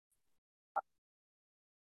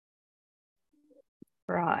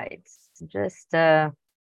Right. Just getting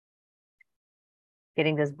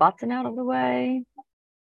this button out of the way.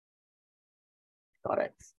 Got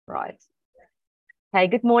it. Right. Hey,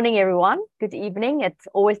 good morning, everyone. Good evening. It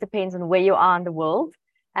always depends on where you are in the world.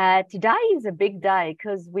 Today is a big day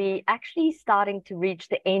because we actually starting to reach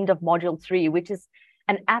the end of module 3, which is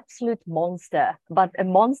an absolute monster, but a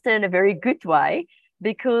monster in a very good way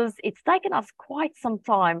because it's taken us quite some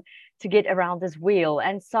time to get around this wheel.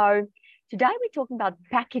 And so today we're talking about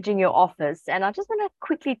packaging your offers. And I just want to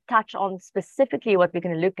quickly touch on specifically what we're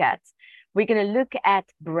going to look at. We're going to look at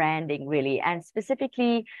branding really, and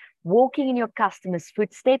specifically walking in your customers'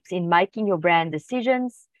 footsteps in making your brand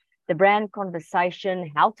decisions, the brand conversation,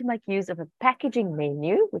 how to make use of a packaging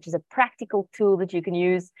menu, which is a practical tool that you can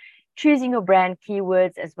use, choosing your brand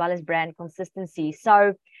keywords, as well as brand consistency.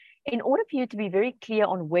 So in order for you to be very clear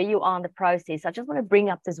on where you are in the process, I just want to bring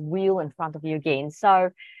up this wheel in front of you again.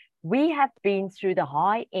 So we have been through the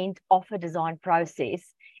high-end offer design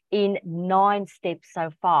process in 9 steps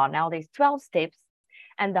so far. Now there's 12 steps,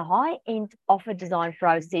 and the high-end offer design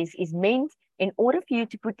process is meant in order for you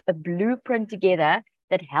to put a blueprint together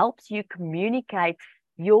that helps you communicate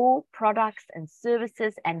your products and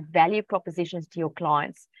services and value propositions to your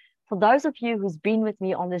clients. For those of you who's been with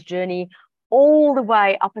me on this journey all the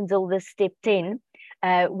way up until this step 10,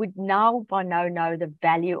 would now by now know the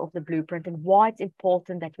value of the blueprint and why it's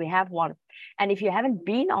important that we have one. And if you haven't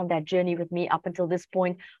been on that journey with me up until this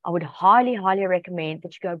point, I would highly, highly recommend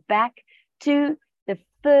that you go back to the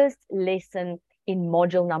first lesson in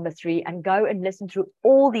module number 3 and go and listen through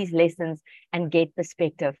all these lessons and get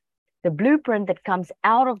perspective. The blueprint that comes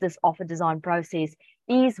out of this offer design process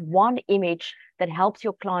is one image that helps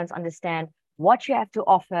your clients understand what you have to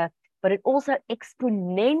offer, but it also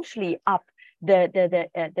exponentially up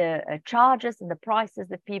the charges and the prices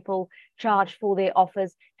that people charge for their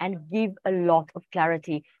offers and give a lot of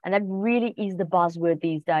clarity. And that really is the buzzword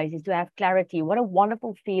these days, is to have clarity. What a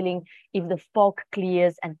wonderful feeling if the fog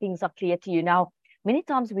clears and things are clear to you. Now, many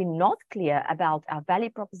times we're not clear about our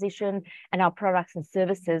value proposition and our products and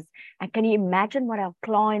services. And can you imagine what our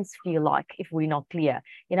clients feel like if we're not clear?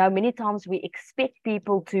 You know, many times we expect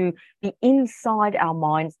people to be inside our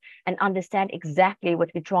minds and understand exactly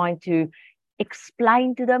what we're trying to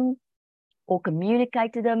explain to them or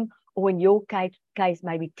communicate to them, or in your case,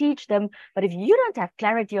 maybe teach them. But if you don't have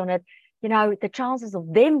clarity on it, you know, the chances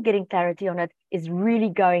of them getting clarity on it is really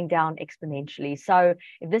going down exponentially. So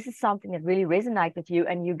if this is something that really resonates with you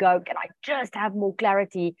and you go, can I just have more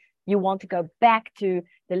clarity? You want to go back to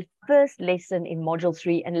the first lesson in module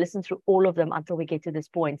 3 and listen through all of them until we get to this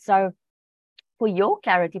point. So for your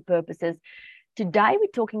clarity purposes, today we're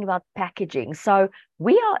talking about packaging. So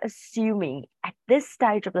we are assuming at this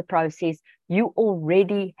stage of the process, you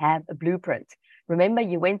already have a blueprint. Remember,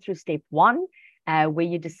 you went through step 1, where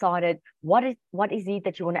you decided what is it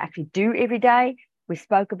that you want to actually do every day. We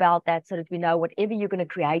spoke about that so that we know whatever you're going to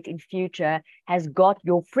create in future has got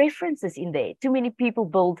your preferences in there. Too many people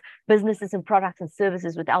build businesses and products and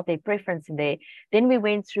services without their preference in there. Then we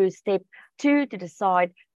went through step 2 to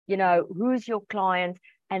decide, you know, who's your client,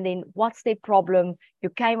 and then what's their problem. You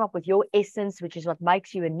came up with your essence, which is what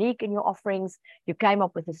makes you unique in your offerings. You came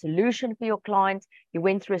up with a solution for your client. You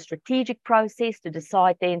went through a strategic process to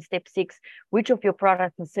decide there in step 6, which of your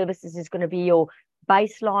products and services is going to be your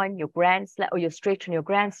baseline, your grand slam, or your stretch and your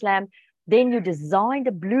grand slam. Then you designed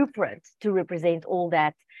a blueprint to represent all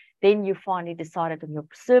that. Then you finally decided on your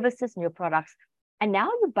services and your products. And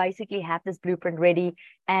now you basically have this blueprint ready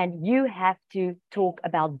and you have to talk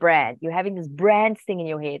about brand. You're having this brand thing in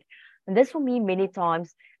your head. And this for me many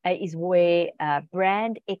times is where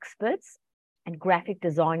brand experts and graphic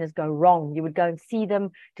designers go wrong. You would go and see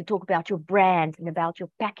them to talk about your brand and about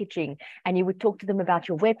your packaging. And you would talk to them about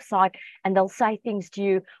your website and they'll say things to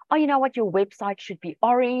you. Oh, you know what? Your website should be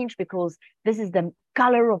orange because this is the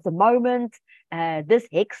color of the moment. This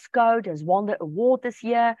hex code has won the award this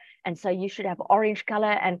year. And so you should have orange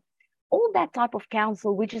color and all that type of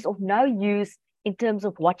counsel, which is of no use in terms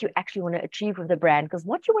of what you actually want to achieve with the brand. Because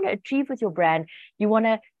what you want to achieve with your brand, you want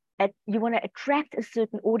to attract a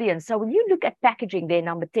certain audience. So when you look at packaging there,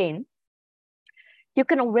 number 10, you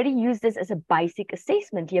can already use this as a basic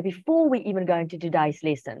assessment here before we even go into today's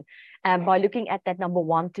lesson. By looking at that number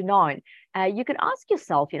 1 to 9, you can ask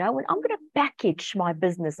yourself, you know, when I'm going to package my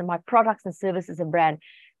business and my products and services and brand,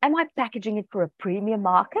 am I packaging it for a premium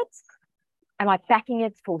market? Am I packing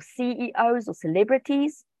it for CEOs or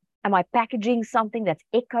celebrities? Am I packaging something that's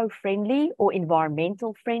eco-friendly or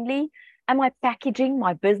environmental friendly? Am I packaging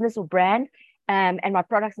my business or brand and my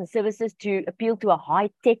products and services to appeal to a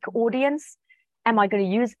high-tech audience? Am I going to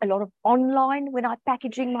use a lot of online when I'm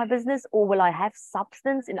packaging my business, or will I have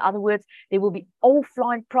substance? In other words, there will be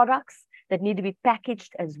offline products that need to be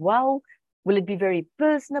packaged as well. Will it be very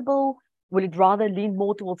personable? Will it rather lean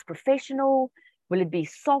more towards professional? Will it be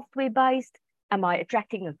software based? Am I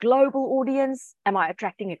attracting a global audience? Am I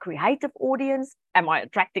attracting a creative audience? Am I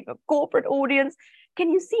attracting a corporate audience? Can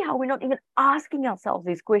you see how we're not even asking ourselves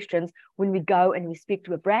these questions when we go and we speak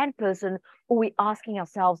to a brand person, or we're asking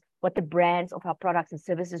ourselves what the brands of our products and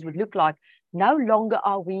services would look like? No longer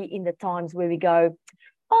are we in the times where we go,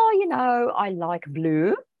 oh, I like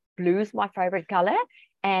blue. Blue's my favorite color.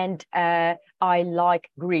 And I like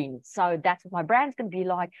green. So that's what my brand's going to be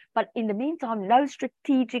like. But in the meantime, no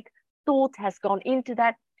strategic thought has gone into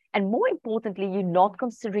that. And more importantly, you're not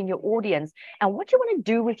considering your audience. And what you want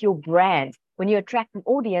to do with your brand when you attract an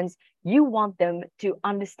audience, you want them to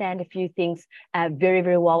understand a few things very,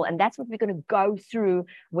 very well. And that's what we're going to go through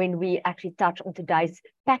when we actually touch on today's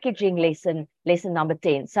packaging lesson number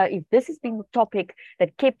 10. So if this has been the topic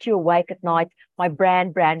that kept you awake at night, my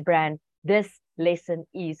brand, this lesson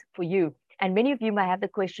is for you. And many of you may have the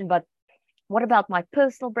question, but what about my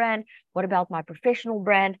personal brand? What about my professional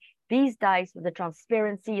brand? These days, with the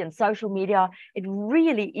transparency and social media, it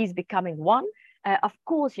really is becoming one. Of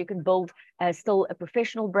course, you can build still a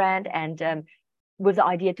professional brand and with the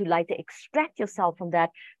idea to later extract yourself from that.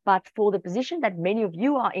 But for the position that many of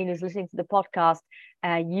you are in, who's listening to the podcast,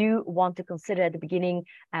 you want to consider at the beginning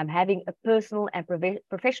having a personal and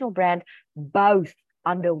professional brand, both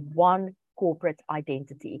under one corporate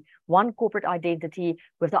identity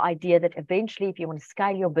with the idea that eventually, if you want to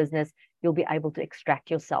scale your business, you'll be able to extract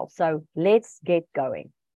yourself. So let's get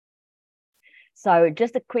going. So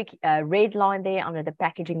just a quick red line there under the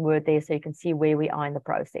packaging word there, so you can see where we are in the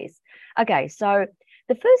process. Okay, so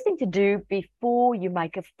the first thing to do before you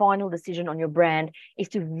make a final decision on your brand is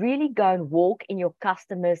to really go and walk in your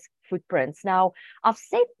customers' footprints. Now, I've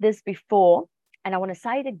said this before, and I want to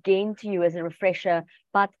say it again to you as a refresher,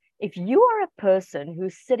 but if you are a person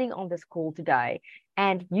who's sitting on this call today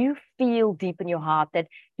and you feel deep in your heart that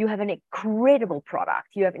you have an incredible product,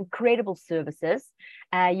 you have incredible services,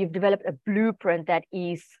 you've developed a blueprint that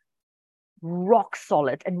is rock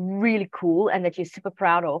solid and really cool and that you're super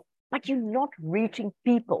proud of, but you're not reaching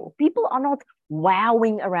people. People are not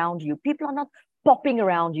wowing around you. People are not popping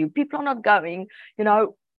around you. People are not going,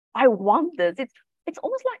 I want this. It's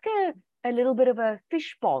almost like a little bit of a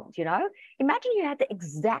fish pond, Imagine you had the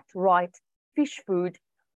exact right fish food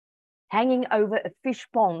hanging over a fish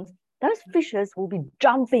pond. Those fishes will be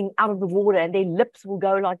jumping out of the water and their lips will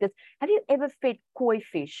go like this. Have you ever fed koi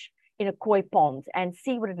fish in a koi pond and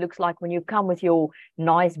see what it looks like when you come with your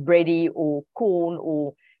nice bready or corn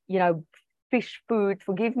or, fish food?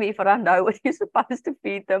 Forgive me if I don't know what you're supposed to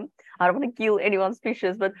feed them. I don't want to kill anyone's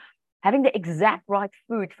fishes, but having the exact right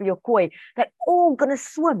food for your koi, they're all going to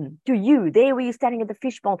swim to you there where you're standing at the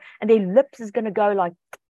fish pond, and their lips is going to go like,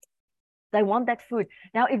 they want that food.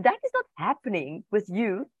 Now, if that is not happening with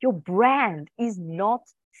you, your brand is not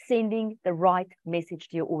sending the right message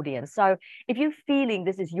to your audience. So if you're feeling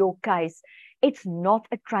this is your case, it's not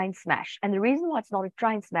a train smash. And the reason why it's not a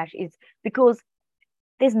train smash is because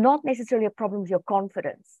there's not necessarily a problem with your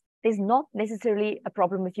confidence. There's not necessarily a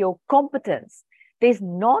problem with your competence. There's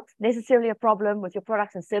not necessarily a problem with your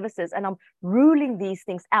products and services. And I'm ruling these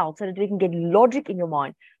things out so that we can get logic in your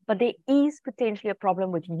mind. But there is potentially a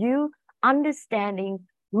problem with you understanding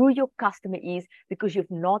who your customer is because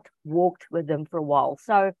you've not walked with them for a while.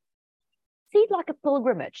 So see it like a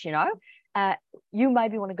pilgrimage, you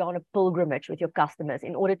maybe want to go on a pilgrimage with your customers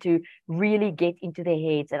in order to really get into their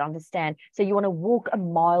heads and understand. So you want to walk a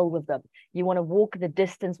mile with them. You want to walk the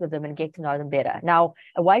distance with them and get to know them better. Now,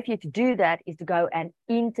 a way for you to do that is to go and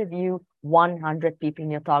interview 100 people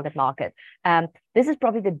in your target market. This is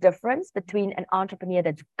probably the difference between an entrepreneur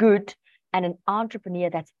that's good and an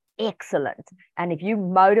entrepreneur that's excellent. And if you're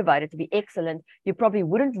motivated to be excellent, you probably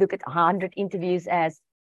wouldn't look at 100 interviews as,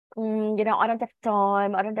 I don't have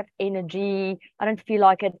time, I don't have energy, I don't feel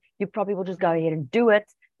like it. You probably will just go ahead and do it,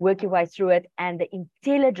 work your way through it, and the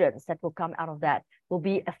intelligence that will come out of that will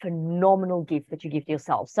be a phenomenal gift that you give to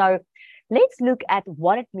yourself. So let's look at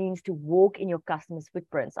what it means to walk in your customers'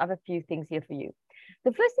 footprints. I have a few things here for you.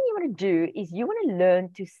 The first thing you want to do is you want to learn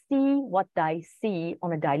to see what they see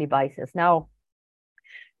on a daily basis. Now,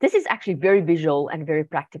 this is actually very visual and very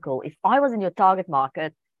practical. If I was in your target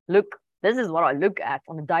market, look, this is what I look at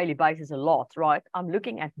on a daily basis a lot, right? I'm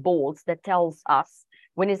looking at boards that tells us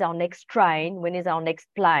when is our next train, when is our next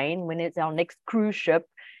plane, when is our next cruise ship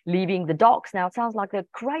leaving the docks. Now, it sounds like the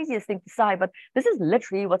craziest thing to say, but this is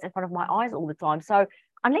literally what's in front of my eyes all the time. So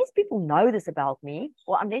unless people know this about me,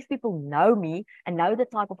 or unless people know me and know the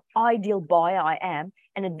type of ideal buyer I am,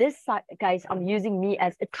 and in this case, I'm using me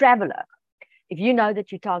as a traveler. If you know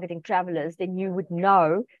that you're targeting travelers, then you would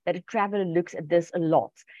know that a traveler looks at this a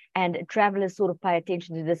lot, and travelers sort of pay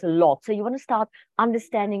attention to this a lot. So you want to start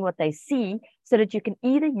understanding what they see so that you can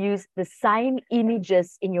either use the same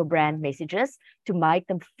images in your brand messages to make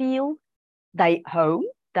them feel they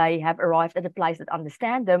have arrived at a place that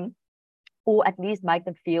understands them, or at least make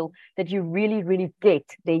them feel that you really, really get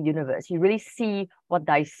their universe. You really see what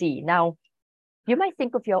they see. Now, you may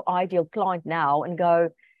think of your ideal client now and go,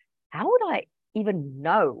 how would I even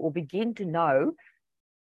know or begin to know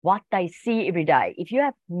what they see every day? If you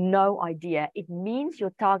have no idea, it means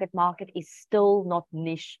your target market is still not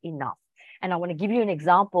niche enough. And I want to give you an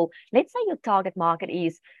example. Let's say your target market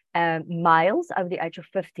is males over the age of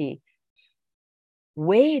 50.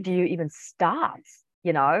 Where do you even start,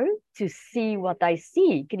 to see what they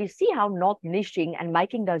see? Can you see how not niching and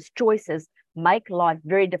making those choices make life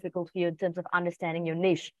very difficult for you in terms of understanding your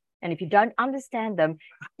niche? And if you don't understand them,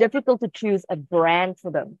 it's difficult to choose a brand for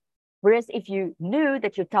them. Whereas if you knew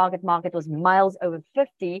that your target market was males over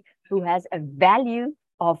 50 who has a value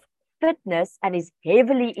of fitness and is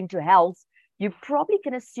heavily into health, you probably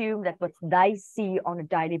can assume that what they see on a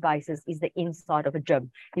daily basis is the inside of a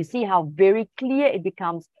gym. You see how very clear it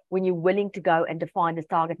becomes when you're willing to go and define this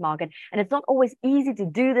target market. And it's not always easy to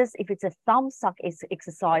do this if it's a thumb suck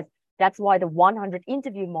exercise. That's why the 100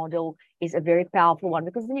 interview model is a very powerful one,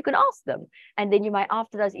 because then you can ask them. And then you may,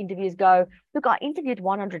 after those interviews, go, look, I interviewed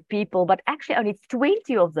 100 people, but actually only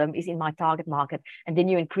 20 of them is in my target market. And then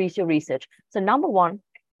you increase your research. So number one,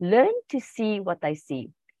 learn to see what they see.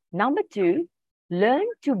 Number two, learn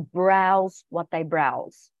to browse what they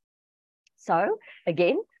browse. So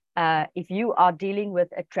again, if you are dealing with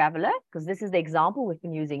a traveler, because this is the example we've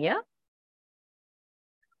been using here,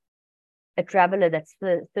 a traveler that's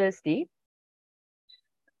thirsty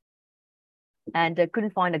and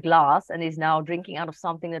couldn't find a glass and is now drinking out of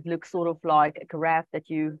something that looks sort of like a carafe that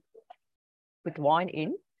you put wine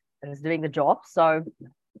in, and is doing the job. So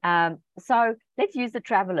let's use the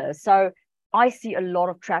traveler. So I see a lot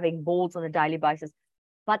of traveling boards on a daily basis,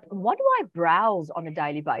 but what do I browse on a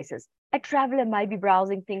daily basis? A traveler may be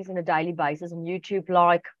browsing things on a daily basis on YouTube,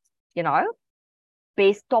 like,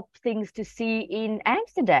 best top things to see in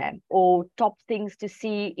Amsterdam, or top things to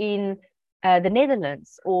see in the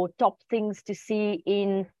Netherlands, or top things to see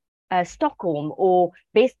in Stockholm, or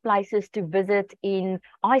best places to visit in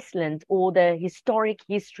Iceland, or the historic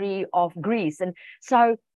history of Greece. And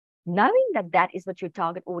so knowing that that is what your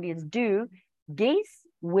target audience do, guess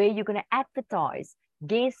where you're going to advertise,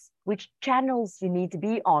 guess which channels you need to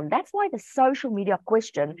be on. That's why the social media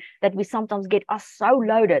question that we sometimes get are so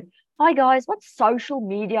loaded. Hi guys, what social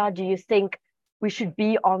media do you think we should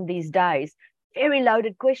be on these days? Very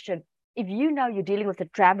loaded question. If you know you're dealing with a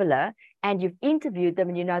traveler and you've interviewed them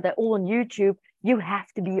and you know they're all on YouTube, you have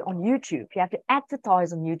to be on YouTube. You have to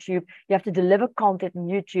advertise on YouTube. You have to deliver content on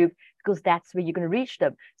YouTube, because that's where you're going to reach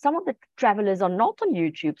them. Some of the travelers are not on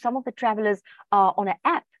YouTube. Some of the travelers are on an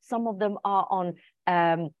app. Some of them are on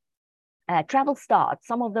Travel Start.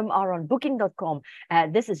 Some of them are on booking.com.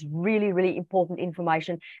 This is really, really important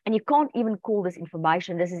information. And you can't even call this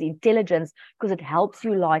information. This is intelligence, because it helps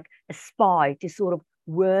you like a spy to sort of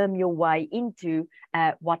worm your way into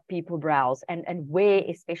what people browse and where,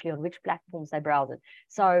 especially on which platforms they browse it.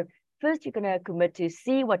 So first, you're going to commit to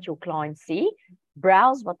see what your clients see,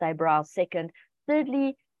 browse what they browse. Second,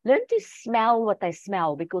 thirdly, learn to smell what they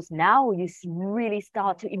smell, because now you really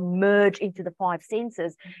start to emerge into the five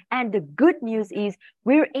senses. And the good news is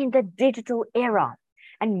we're in the digital era.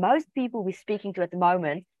 And most people we're speaking to at the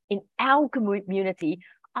moment in our community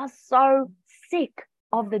are so sick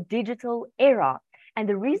of the digital era. And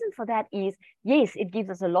the reason for that is, yes, it gives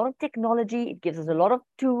us a lot of technology. It gives us a lot of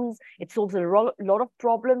tools. It solves a lot of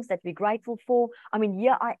problems that we're grateful for. I mean,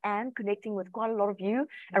 here I am connecting with quite a lot of you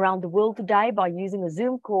around the world today by using a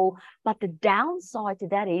Zoom call. But the downside to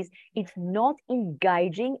that is it's not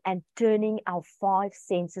engaging and turning our five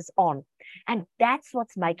senses on. And that's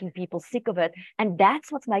what's making people sick of it. And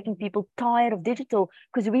that's what's making people tired of digital,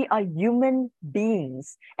 because we are human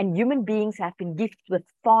beings, and human beings have been gifted with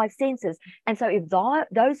five senses. And so if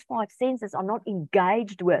those five senses are not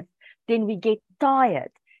engaged with, then we get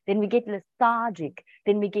tired, then we get lethargic,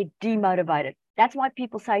 then we get demotivated. That's why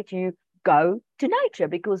people say to you, go to nature,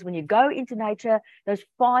 because when you go into nature, those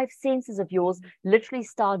five senses of yours literally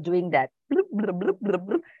start doing that. Bloop, bloop, bloop, bloop,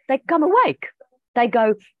 bloop. They come awake. They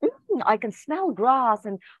go, I can smell grass,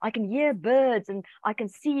 and I can hear birds, and I can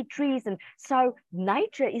see trees. And so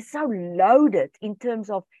nature is so loaded in terms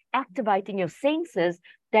of activating your senses,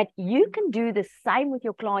 that you can do the same with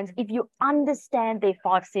your clients if you understand their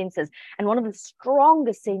 5 senses. And one of the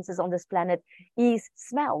strongest senses on this planet is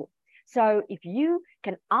smell. So if you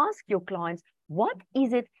can ask your clients, what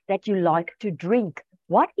is it that you like to drink?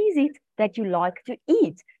 What is it that you like to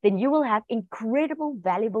eat? Then you will have incredible,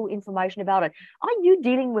 valuable information about it. Are you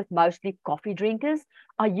dealing with mostly coffee drinkers?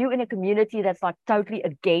 Are you in a community that's like totally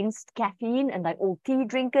against caffeine and they're all tea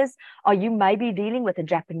drinkers? Are you maybe dealing with a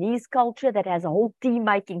Japanese culture that has a whole tea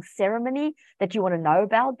making ceremony that you want to know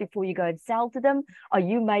about before you go and sell to them? Are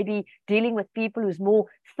you maybe dealing with people who's more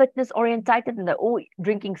fitness orientated and they're all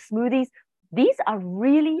drinking smoothies? These are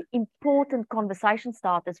really important conversation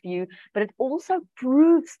starters for you, but it also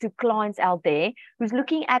proves to clients out there who's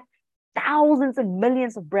looking at thousands and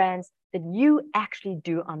millions of brands that you actually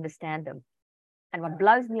do understand them. And what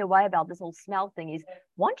blows me away about this whole smell thing is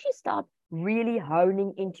once you start really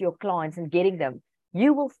honing into your clients and getting them,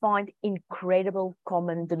 you will find incredible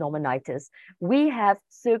common denominators. We have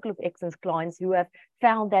Circle of Excellence clients who have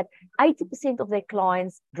found that 80% of their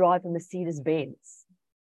clients drive a Mercedes-Benz.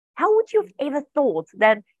 How would you have ever thought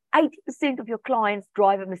that 80% of your clients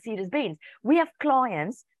drive a Mercedes-Benz? We have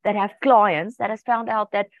clients that has found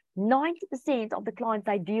out that 90% of the clients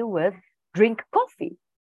they deal with drink coffee.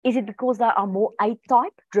 Is it because they are more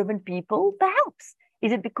A-type driven people? Perhaps.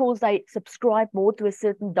 Is it because they subscribe more to a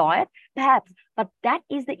certain diet? Perhaps. But that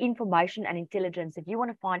is the information and intelligence. If you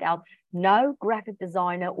want to find out, no graphic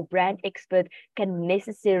designer or brand expert can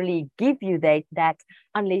necessarily give you that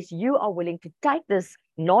unless you are willing to take this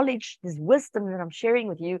knowledge, this wisdom that I'm sharing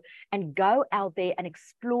with you, and go out there and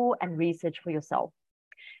explore and research for yourself.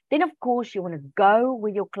 Then, of course, you want to go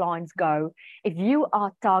where your clients go. If you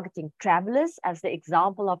are targeting travelers, as the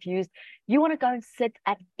example I've used, you want to go and sit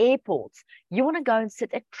at airports. You want to go and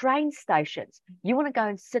sit at train stations. You want to go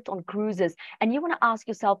and sit on cruises. And you want to ask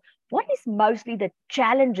yourself, what is mostly the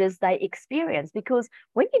challenges they experience? Because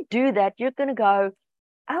when you do that, you're going to go,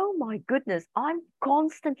 oh my goodness, I'm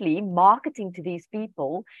constantly marketing to these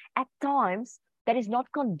people at times that is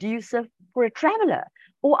not conducive for a traveler,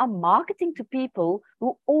 or I'm marketing to people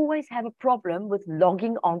who always have a problem with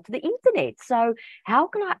logging onto the internet. So how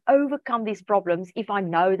can I overcome these problems if I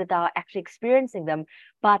know that they are actually experiencing them?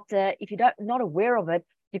 But if you're not aware of it,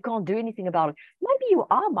 you can't do anything about it. Maybe you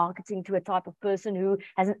are marketing to a type of person who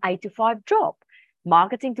has an 8-to-5 job.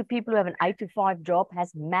 Marketing to people who have an 8-to-5 job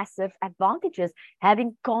has massive advantages.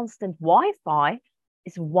 Having constant Wi-Fi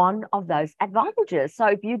is one of those advantages. So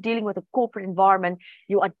if you're dealing with a corporate environment,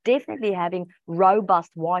 you are definitely having robust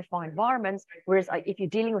Wi-Fi environments. Whereas if you're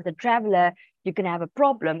dealing with a traveler, you can have a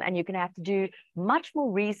problem and you can have to do much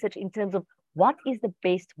more research in terms of what is the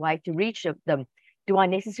best way to reach them. Do I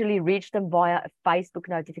necessarily reach them via a Facebook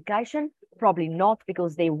notification? Probably not,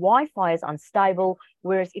 because their Wi-Fi is unstable.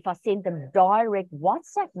 Whereas if I send them direct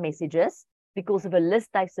WhatsApp messages, because of a list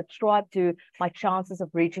they subscribe to, my chances of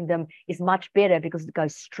reaching them is much better because it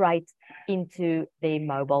goes straight into their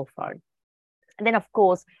mobile phone. And then, of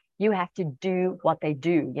course, you have to do what they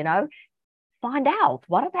do, find out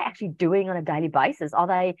what are they actually doing on a daily basis. Are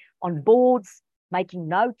they on boards, making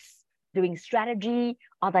notes, doing strategy?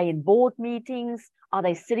 Are they in board meetings? Are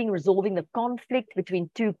they sitting resolving the conflict between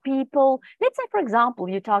two people? Let's say, for example,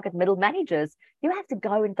 you target middle managers. You have to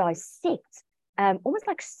go and dissect, almost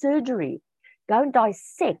like surgery. Go and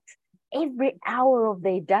dissect every hour of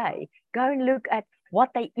their day. Go and look at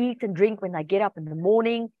what they eat and drink when they get up in the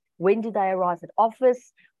morning. When do they arrive at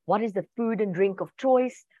office? What is the food and drink of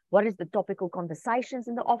choice? What is the topical conversations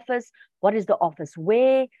in the office? What is the office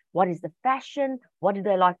wear? What is the fashion? What do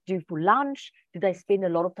they like to do for lunch? Do they spend a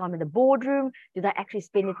lot of time in the boardroom? Do they actually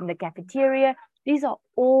spend it in the cafeteria? These are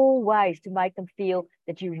all ways to make them feel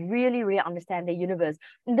that you really, really understand their universe.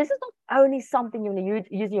 And this is not only something you want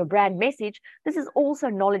to use in your brand message, this is also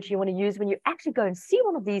knowledge you want to use when you actually go and see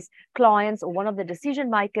one of these clients or one of the decision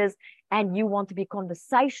makers, and you want to be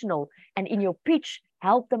conversational. And in your pitch,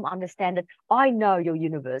 help them understand that I know your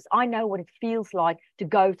universe. I know what it feels like to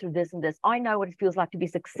go through this and this. I know what it feels like to be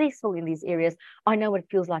successful in these areas. I know what it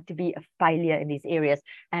feels like to be a failure in these areas.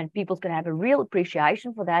 And people's going to have a real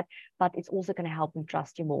appreciation for that, but it's also going to help them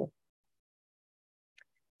trust you more.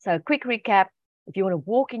 So a quick recap, if you want to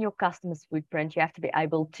walk in your customer's footprint, you have to be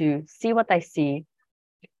able to see what they see,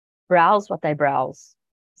 browse what they browse,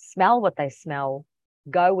 smell what they smell,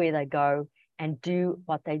 go where they go, and do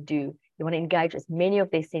what they do. You want to engage as many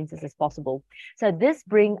of their senses as possible. So this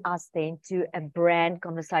brings us then to a brand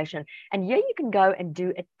conversation. And here you can go and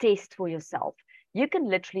do a test for yourself. You can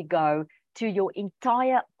literally go to your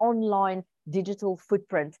entire online digital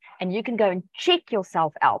footprint and you can go and check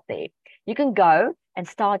yourself out there. You can go and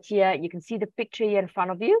start here. You can see the picture here in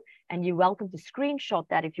front of you, and you're welcome to screenshot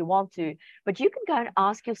that if you want to. But you can go and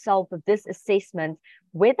ask yourself with this assessment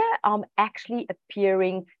whether I'm actually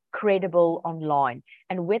appearing credible online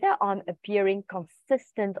and whether I'm appearing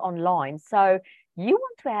consistent online. So you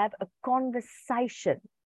want to have a conversation,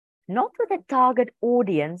 not with a target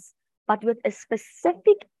audience, but with a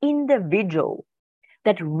specific individual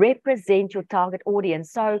that represent your target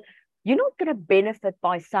audience. So you're not going to benefit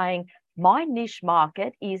by saying, my niche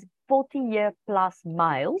market is 40-year plus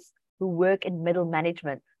males who work in middle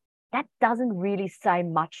management. That doesn't really say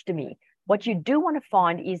much to me. What you do want to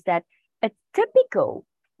find is that a typical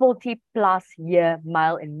 40+ year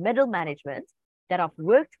male in middle management that I've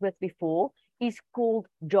worked with before is called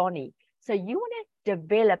Johnny. So you want to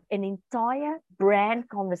develop an entire brand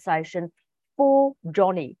conversation for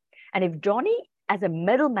Johnny. And if Johnny, as a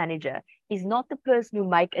middle manager, is not the person who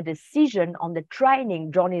make a decision on the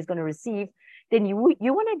training Johnny is going to receive, then you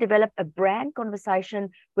want to develop a brand conversation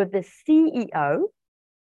with the CEO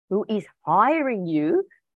who is hiring you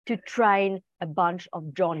to train a bunch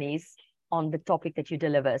of Johnnies on the topic that you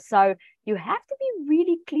deliver. So you have to be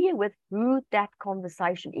really clear with who that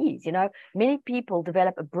conversation is. You know, many people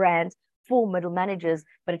develop a brand for middle managers,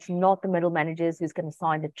 but it's not the middle managers who's going to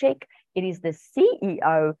sign the check. It is the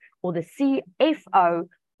CEO or the CFO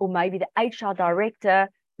or maybe the HR director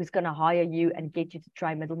who's going to hire you and get you to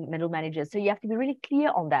train middle managers. So you have to be really clear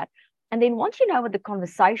on that. And then once you know what the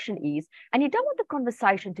conversation is, and you don't want the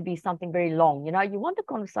conversation to be something very long, you know, you want the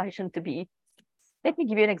conversation to be, let me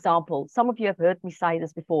give you an example. Some of you have heard me say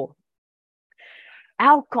this before.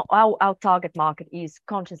 Our target market is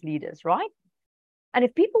conscious leaders, right? And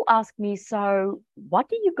if people ask me, so what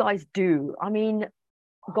do you guys do? I mean,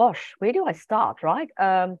 gosh, where do I start, right?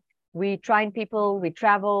 We train people, we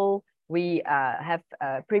travel, we have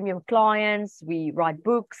premium clients, we write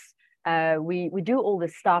books, we do all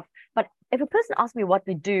this stuff. But if a person asks me what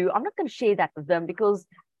we do, I'm not going to share that with them because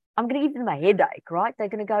I'm going to give them a headache, right? They're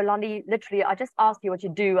going to go, Landi, literally, I just asked you what you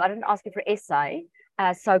do. I didn't ask you for an essay.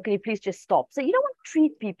 So can you please just stop? So you don't want to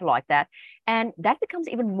treat people like that. And that becomes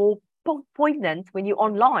even more poignant when you're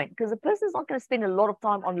online, because the person is not going to spend a lot of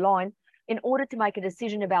time online in order to make a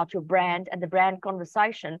decision about your brand and the brand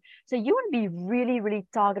conversation. So you want to be really, really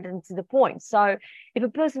targeted and to the point. So if a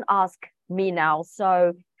person asks me now,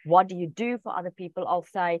 so what do you do for other people? I'll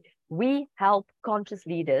say, we help conscious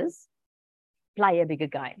leaders play a bigger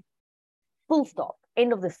game. Full stop.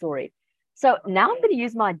 End of the story. So now I'm going to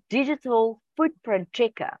use my digital footprint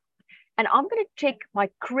checker, and I'm going to check my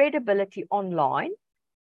credibility online,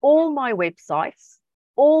 all my websites,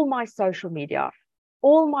 all my social media,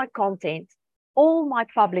 all my content, all my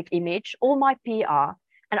public image, all my PR.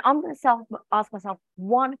 And I'm going to ask myself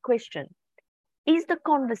one question. Is the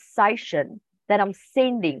conversation that I'm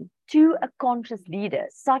sending to a conscious leader,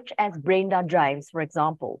 such as Brenda James, for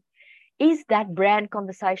example, is that brand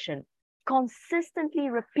conversation consistently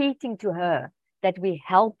repeating to her that we're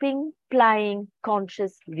helping playing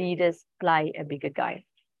conscious leaders play a bigger game?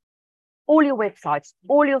 All your websites,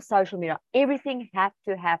 all your social media, everything has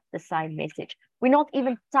to have the same message. We're not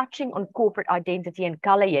even touching on corporate identity and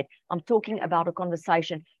color yet. I'm talking about a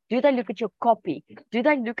conversation. Do they look at your copy? Do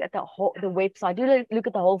they look at the website? Do they look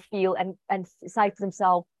at the whole field and say to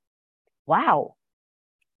themselves, wow,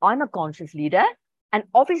 I'm a conscious leader. And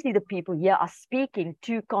obviously the people here are speaking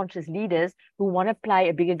to conscious leaders who want to play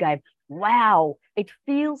a bigger game. Wow, it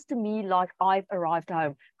feels to me like I've arrived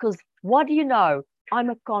home. Because what do you know? I'm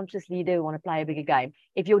a conscious leader who want to play a bigger game.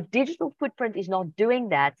 If your digital footprint is not doing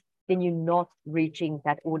that, then you're not reaching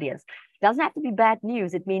that audience. It doesn't have to be bad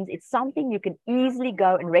news. It means it's something you can easily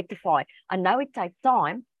go and rectify. I know it takes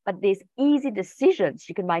time, but there's easy decisions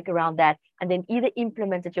you can make around that and then either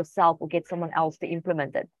implement it yourself or get someone else to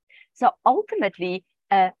implement it. So ultimately,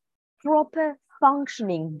 a proper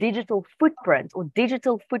functioning digital footprint or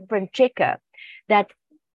digital footprint checker that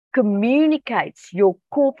communicates your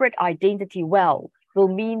corporate identity well will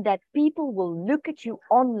mean that people will look at you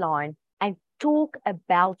online and talk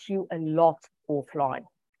about you a lot offline.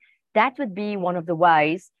 That would be one of the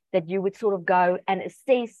ways that you would sort of go and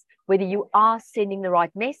assess whether you are sending the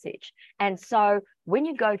right message. And so when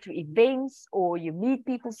you go to events or you meet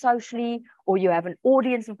people socially or you have an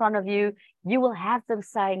audience in front of you, you will have them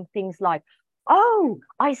saying things like, oh,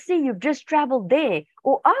 I see you've just traveled there.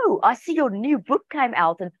 Or, oh, I see your new book came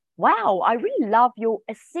out. And wow, I really love your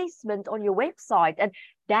assessment on your website. And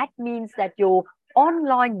that means that your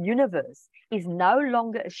online universe is no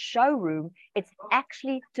longer a showroom. It's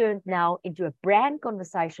actually turned now into a brand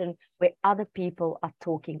conversation where other people are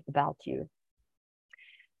talking about you.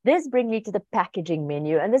 This brings me to the packaging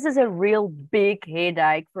menu. And this is a real big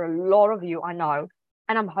headache for a lot of you, I know.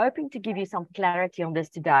 And I'm hoping to give you some clarity on this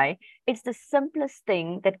today. It's the simplest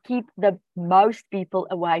thing that keep the most people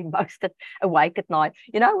awake at night.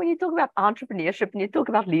 You know, when you talk about entrepreneurship and you talk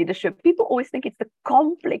about leadership, people always think it's the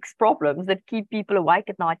complex problems that keep people awake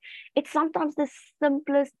at night. It's sometimes the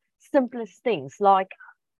simplest things like,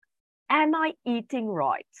 am I eating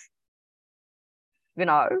right? You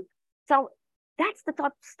know, so that's the type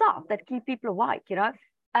of stuff that keep people awake, you know.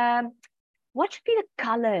 What should be the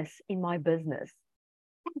colors in my business?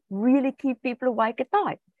 Really keep people awake at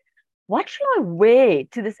night. What should I wear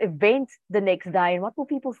to this event the next day, and what will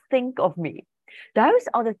people think of me? Those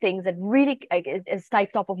are the things that really stay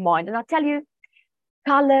top of mind. And I tell you,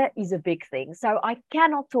 color is a big thing. So I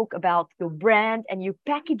cannot talk about your brand and you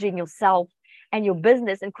packaging yourself and your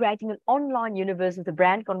business and creating an online universe with a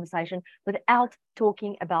brand conversation without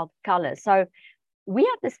talking about color. So we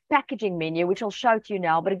have this packaging menu, which I'll show to you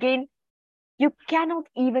now. But again, you cannot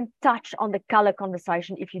even touch on the color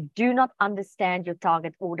conversation if you do not understand your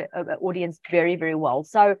target audience very, very well.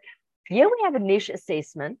 So here we have a niche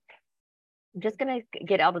assessment. I'm just going to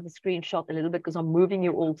get out of the screenshot a little bit because I'm moving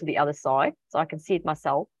you all to the other side so I can see it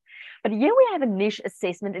myself. But here we have a niche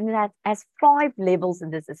assessment, and it has 5 levels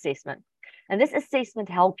in this assessment. And this assessment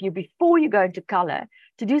helps you before you go into color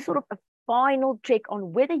to do sort of a final check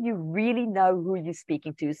on whether you really know who you're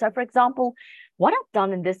speaking to. So for example, what I've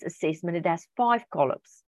done in this assessment, it has 5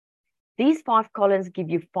 columns. These 5 columns give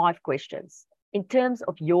you 5 questions in terms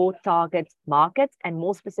of your target market and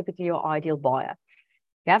more specifically your ideal buyer.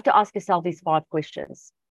 You have to ask yourself these 5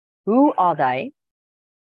 questions. Who are they?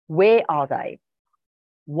 Where are they?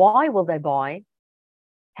 Why will they buy?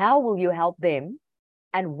 How will you help them?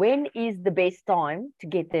 And when is the best time to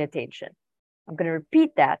get their attention? I'm going to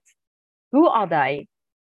repeat that. Who are they?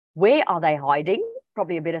 Where are they hiding?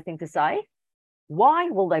 Probably a better thing to say. Why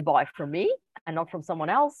will they buy from me and not from someone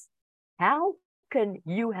else? How can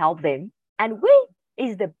you help them? And when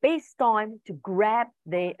is the best time to grab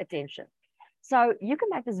their attention? So you can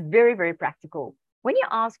make this very, very practical. When you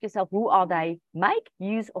ask yourself, who are they? Make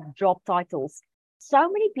use of job titles. So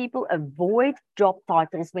many people avoid job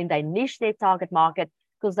titles when they niche their target market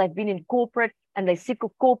because they've been in corporate and they're sick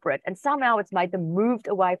of corporate. And somehow it's made them moved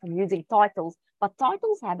away from using titles. But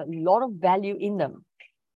titles have a lot of value in them.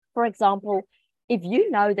 For example, if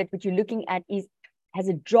you know that what you're looking at has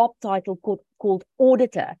a job title called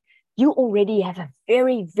auditor, you already have a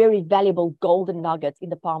very, very valuable golden nugget in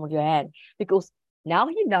the palm of your hand, because now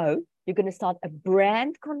you know you're going to start a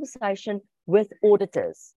brand conversation with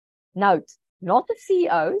auditors. Note, not the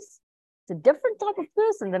CEOs. It's a different type of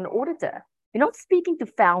person than an auditor. You're not speaking to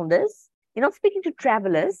founders. You're not speaking to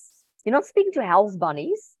travelers. You're not speaking to house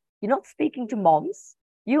bunnies. You're not speaking to moms.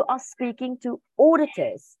 You are speaking to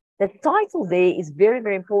auditors. The title there is very,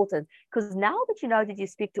 very important, because now that you know that you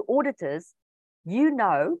speak to auditors, you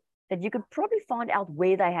know that you could probably find out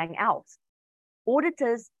where they hang out.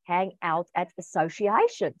 Auditors hang out at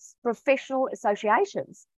associations, professional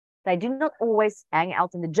associations. They do not always hang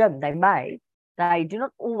out in the gym. They may. They do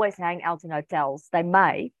not always hang out in hotels. They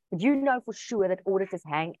may, but you know for sure that auditors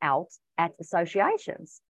hang out at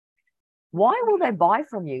associations. Why will they buy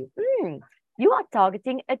from you? You are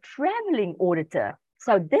targeting a traveling auditor.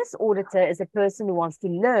 So this auditor is a person who wants to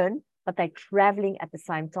learn, but they're traveling at the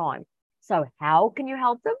same time. So how can you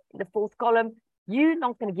help them? In the 4th column, you're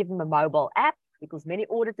not going to give them a mobile app, because many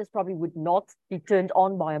auditors probably would not be turned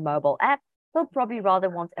on by a mobile app. They'll probably rather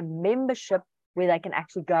want a membership where they can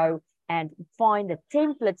actually go and find the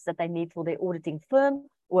templates that they need for their auditing firm,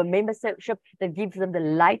 or a membership that gives them the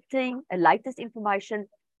latest information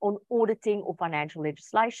on auditing or financial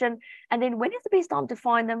legislation. And then when is the best time to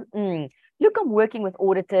find them? Look, I'm working with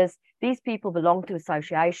auditors. These people belong to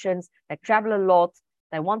associations. They travel a lot.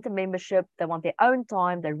 They want a membership. They want their own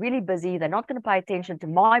time. They're really busy. They're not going to pay attention to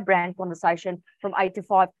my brand conversation from 8 to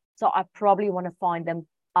 5. So I probably want to find them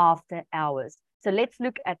after hours. So let's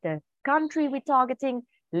look at the country we're targeting.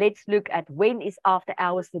 Let's look at when is after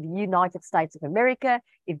hours for the United States of America,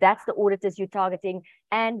 if that's the auditors you're targeting,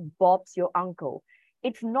 and Bob's your uncle.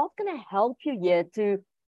 It's not going to help you here to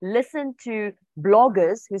listen to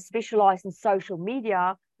bloggers who specialize in social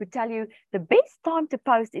media who tell you the best time to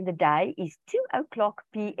post in the day is 2:00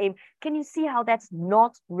 p.m. Can you see how that's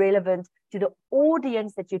not relevant to the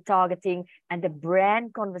audience that you're targeting and the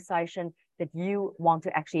brand conversation that you want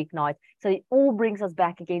to actually ignite? So it all brings us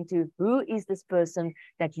back again to, who is this person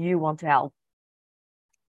that you want to help?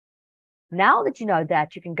 Now that you know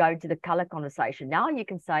that, you can go into the color conversation. Now you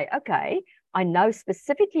can say, okay, I know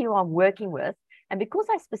specifically who I'm working with. And because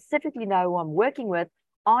I specifically know who I'm working with,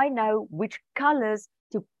 I know which colors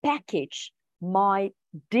to package my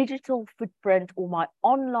digital footprint or my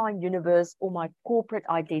online universe or my corporate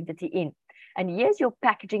identity in. And here's your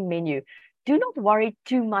packaging menu. Do not worry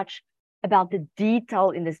too much about the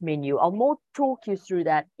detail in this menu. I'll more talk you through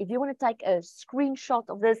that. If you want to take a screenshot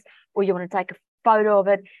of this or you want to take a photo of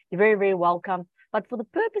it, you're very, very welcome. But for the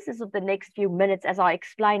purposes of the next few minutes, as I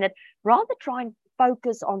explain it, rather try and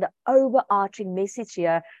focus on the overarching message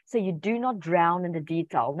here so you do not drown in the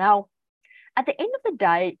detail. Now, at the end of the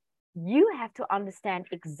day, you have to understand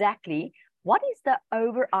exactly what is the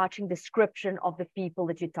overarching description of the people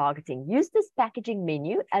that you're targeting. Use this packaging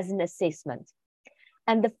menu as an assessment.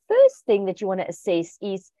 And the first thing that you want to assess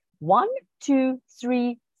is 1, 2,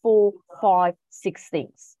 3, 4, 5, 6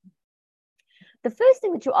 things. The first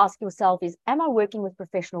thing that you ask yourself is, am I working with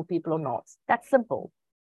professional people or not? That's simple.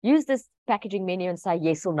 Use this packaging menu and say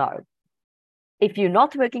yes or no. If you're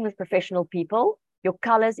not working with professional people, your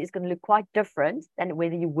colors is going to look quite different than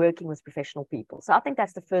whether you're working with professional people. So I think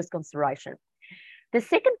that's the first consideration. The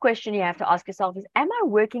second question you have to ask yourself is, am I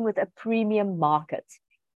working with a premium market?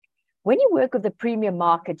 When you work with a premium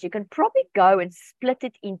market, you can probably go and split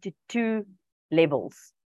it into 2 levels.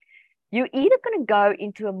 You're either going to go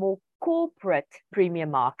into a more corporate premium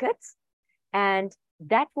market, and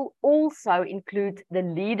that will also include the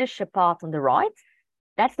leadership part on the right.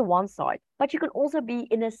 That's the one side. But you can also be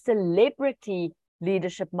in a celebrity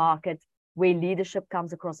leadership market where leadership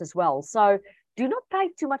comes across as well. So do not pay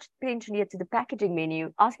too much attention here to the packaging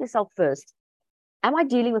menu. Ask yourself first, am I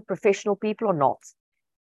dealing with professional people or not?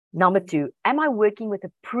 Number 2, am I working with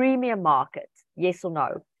a premium market? Yes or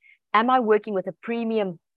no? Am I working with a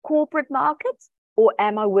premium corporate market or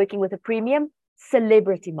am I working with a premium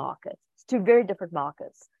celebrity market? It's 2 very different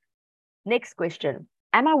markets. Next question,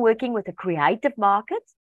 am I working with a creative market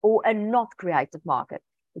or a not creative market?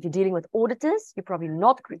 If you're dealing with auditors, you're probably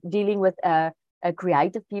not dealing with a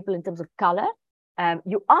creative people in terms of color.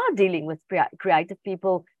 You are dealing with creative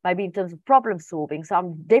people, maybe in terms of problem solving. So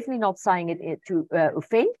I'm definitely not saying it to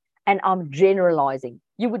offend, and I'm generalizing.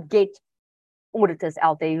 You would get auditors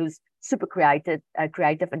out there who's super creative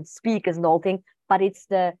and speakers and all thing, but it's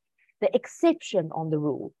the exception on the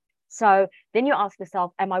rule. So then you ask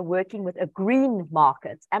yourself, am I working with a green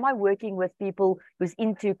market? Am I working with people who's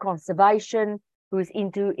into conservation, who's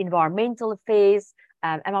into environmental affairs?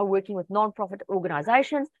 Am I working with non-profit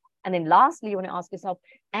organizations? And then lastly, you want to ask yourself,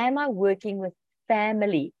 am I working with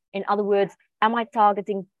family? In other words, am I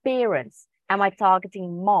targeting parents? Am I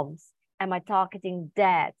targeting moms? Am I targeting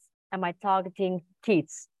dads? Am I targeting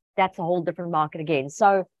kids? That's a whole different market again.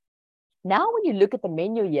 So now when you look at the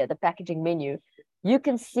menu here, the packaging menu, you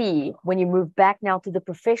can see when you move back now to the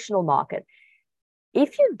professional market,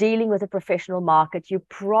 if you're dealing with a professional market, you're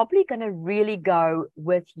probably going to really go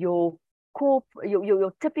with your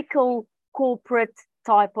typical corporate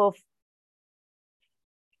type of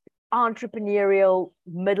entrepreneurial,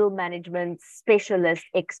 middle management, specialist,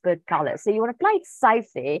 expert color. So you want to play it safe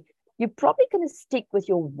there. You're probably going to stick with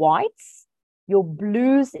your whites, your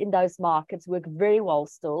blues in those markets work very well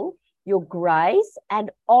still, your grays, and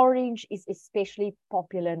orange is especially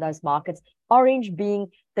popular in those markets. Orange being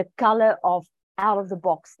the color of out of the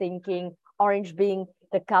box thinking, orange being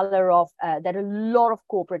the color of that a lot of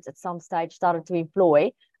corporates at some stage started to employ.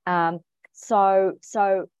 So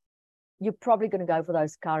you're probably going to go for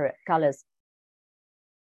those colors.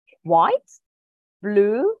 White,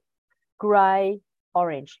 blue, gray,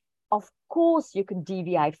 orange. Of course, you can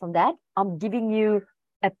deviate from that. I'm giving you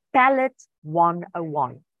a palette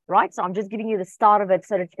 101, right? So I'm just giving you the start of it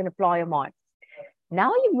so that you can apply your mind. Now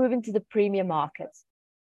you move into the premium markets.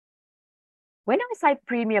 When I say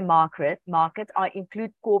premium market, I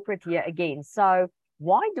include corporate here again. So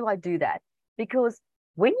why do I do that? Because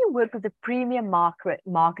when you work with the premium market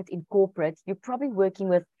in corporate, you're probably working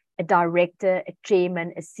with a director, a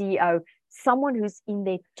chairman, a CEO, someone who's in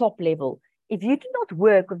their top level. If you do not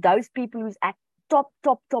work with those people who's at top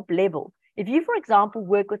level, if you, for example,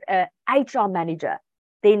 work with a HR manager,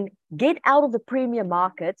 then get out of the premium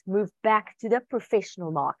market, move back to the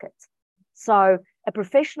professional market. So a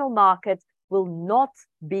professional market will not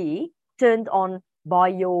be turned on by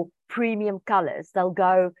your premium colors. They'll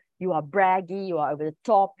go, you are braggy, you are over the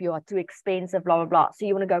top, you are too expensive, blah, blah, blah. So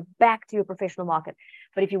you want to go back to your professional market.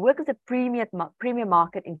 But if you work with a premium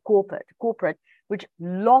market in corporate, which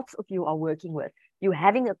lots of you are working with, you're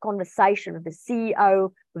having a conversation with the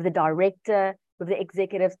CEO, with the director, with the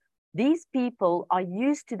executives. These people are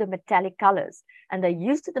used to the metallic colors, and they're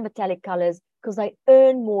used to the metallic colors because they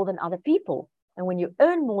earn more than other people. And when you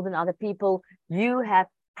earn more than other people, you have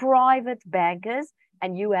private bankers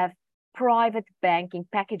and you have private banking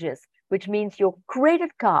packages, which means your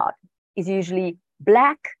credit card is usually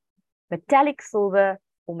black, metallic silver,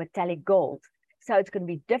 or metallic gold. So it's going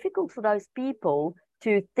to be difficult for those people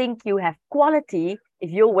to think you have quality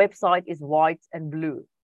if your website is white and blue.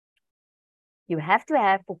 You have to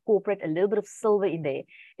have for corporate a little bit of silver in there.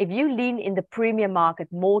 If you lean in the premium market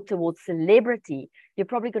more towards celebrity, you're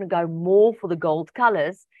probably going to go more for the gold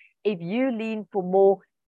colors. If you lean for more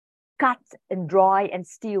cut and dry and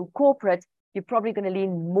steel corporate, you're probably going to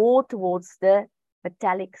lean more towards the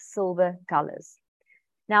metallic silver colors.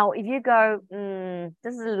 Now, if you go,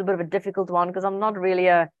 this is a little bit of a difficult one because I'm not really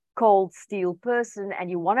a cold steel person and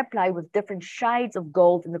you want to play with different shades of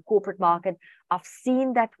gold in the corporate market, I've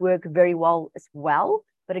seen that work very well as well.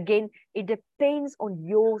 But again, it depends on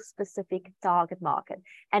your specific target market.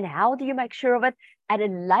 And how do you make sure of it? At a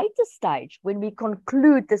later stage, when we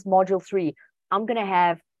conclude this module 3, I'm going to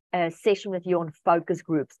have a session with you on focus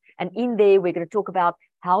groups. And in there, we're going to talk about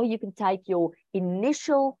how you can take your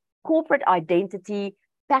initial corporate identity,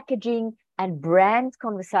 packaging, and brand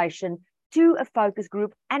conversation to a focus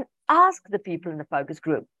group and ask the people in the focus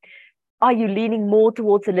group, are you leaning more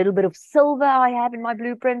towards a little bit of silver I have in my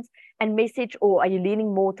blueprints and message, or are you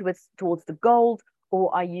leaning more towards the gold,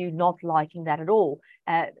 or are you not liking that at all?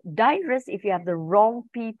 Dangerous if you have the wrong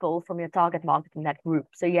people from your target market in that group.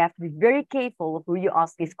 So you have to be very careful of who you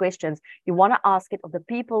ask these questions. You want to ask it of the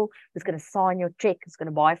people who's going to sign your check, who's going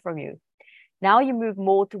to buy from you. Now you move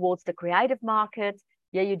more towards the creative market.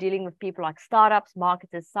 Yeah, you're dealing with people like startups,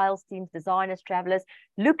 marketers, sales teams, designers, travelers.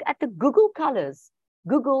 Look at the Google colors.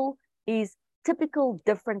 Google is typical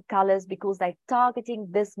different colors because they're targeting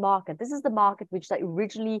this market. This is the market which they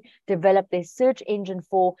originally developed their search engine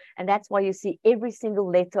for. And that's why you see every single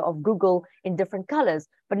letter of Google in different colors.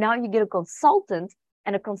 But now you get a consultant,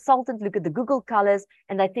 and a consultant look at the Google colors,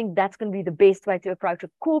 and they think that's going to be the best way to approach a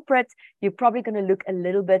corporate. You're probably going to look a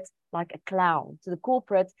little bit like a clown to the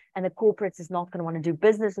corporate, and the corporate is not going to want to do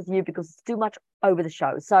business with you because it's too much over the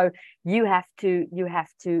show. So you have to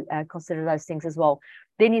consider those things as well.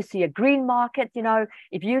 Then you see a green market. You know,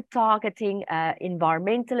 if you're targeting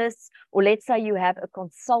environmentalists, or let's say you have a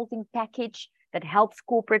consulting package that helps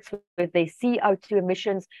corporates with their CO2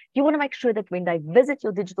 emissions, you want to make sure that when they visit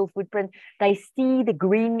your digital footprint, they see the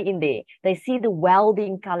green in there. They see the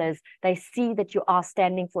well-being colors. They see that you are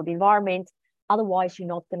standing for the environment. Otherwise, you're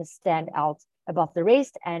not going to stand out above the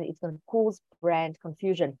rest, and it's going to cause brand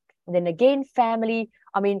confusion. And then again, family.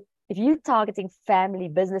 I mean, if you're targeting family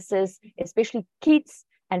businesses, especially kids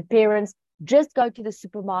and parents, just go to the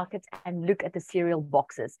supermarket and look at the cereal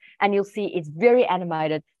boxes, and you'll see it's very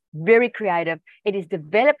animated, very creative. It is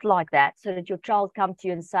developed like that so that your child come to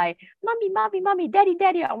you and say, mommy, mommy, mommy, daddy,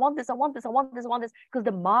 daddy, I want this, I want this, I want this, I want this, because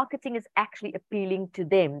the marketing is actually appealing to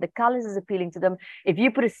them. The colors is appealing to them. If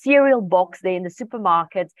you put a cereal box there in the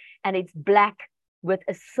supermarket and it's black with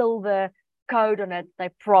a silver code on it,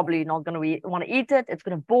 they're probably not going to want to eat it. It's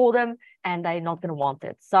going to bore them and they're not going to want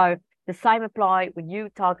it. So the same apply when you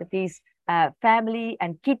target these family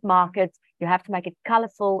and kid markets. You have to make it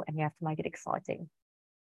colorful and you have to make it exciting.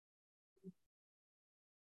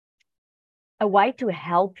 A way to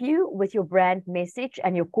help you with your brand message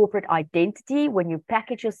and your corporate identity when you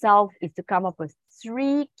package yourself is to come up with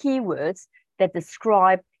 3 keywords that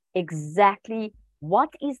describe exactly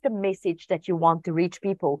what is the message that you want to reach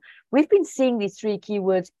people. We've been seeing these 3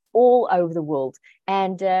 keywords all over the world,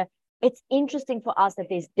 and it's interesting for us that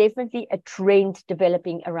there's definitely a trend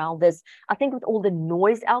developing around this. I think with all the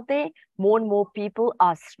noise out there, more and more people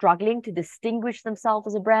are struggling to distinguish themselves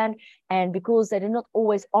as a brand. And because they do not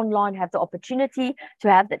always online have the opportunity to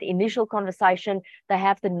have that initial conversation, they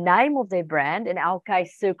have the name of their brand, in our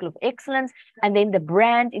case, Circle of Excellence, and then the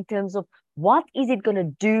brand in terms of what is it going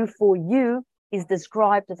to do for you is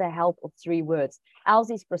described with the help of 3 words. Ours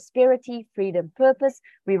is prosperity, freedom, purpose.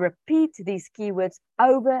 We repeat these keywords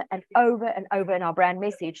over and over and over in our brand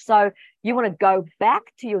message. So you want to go back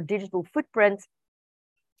to your digital footprint.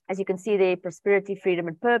 As you can see there, prosperity, freedom,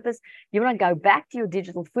 and purpose. You want to go back to your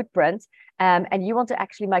digital footprint, and you want to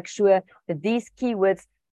actually make sure that these keywords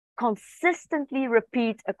consistently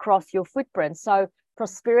repeat across your footprint. So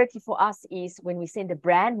prosperity for us is when we send a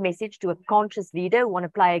brand message to a conscious leader who want to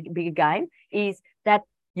play a bigger game, is that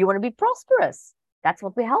you want to be prosperous. That's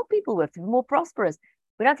what we help people with, to be more prosperous.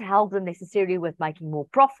 We don't help them necessarily with making more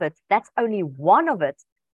profit. That's only one of it.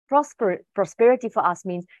 Prosperity for us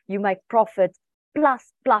means you make profit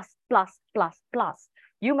plus, plus, plus, plus, plus.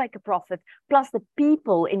 You make a profit, plus the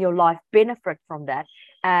people in your life benefit from that.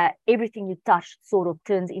 Everything you touch sort of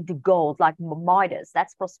turns into gold, like Midas.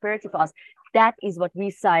 That's prosperity for us. That is what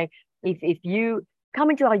we say. If you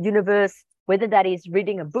come into our universe, whether that is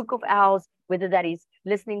reading a book of ours, whether that is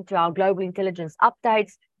listening to our global intelligence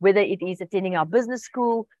updates, whether it is attending our business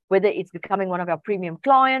school, whether it's becoming one of our premium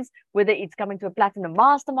clients, whether it's coming to a platinum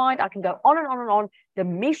mastermind. I can go on and on and on. The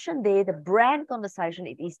mission there, the brand conversation,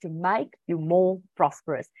 it is to make you more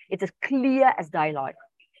prosperous. It's as clear as daylight.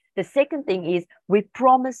 The second thing is we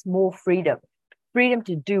promise more freedom. Freedom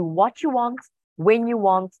to do what you want, when you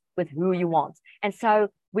want, with who you want. And so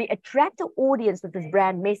we attract an audience with this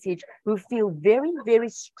brand message who feel very, very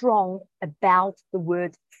strong about the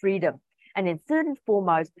word freedom. And then third and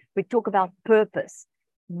foremost, we talk about purpose.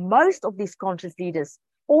 Most of these conscious leaders,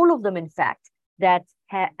 all of them, in fact, that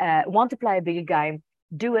want to play a bigger game,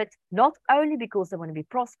 do it not only because they want to be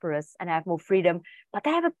prosperous and have more freedom, but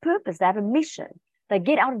they have a purpose, they have a mission. They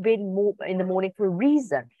get out of bed in the morning for a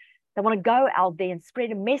reason. They want to go out there and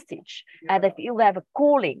spread a message. They feel they have a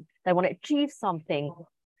calling. They want to achieve something.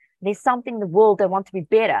 There's something in the world they want to be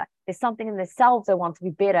better. There's something in themselves they want to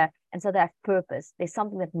be better. And so they have purpose. There's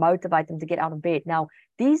something that motivates them to get out of bed. Now,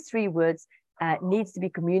 these three words needs to be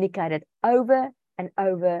communicated over and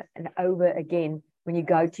over and over again when you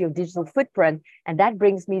go to your digital footprint. And that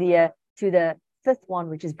brings me to the fifth one,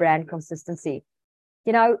 which is brand consistency.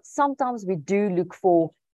 You know, sometimes we do look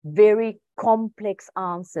for very complex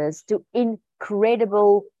answers to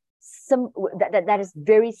incredible, that is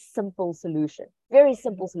very simple solution. Very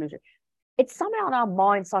simple solution. It's somehow in our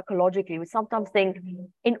mind psychologically, we sometimes think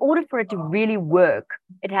in order for it to really work,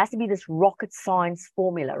 it has to be this rocket science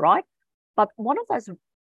formula, right? But one of those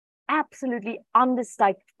absolutely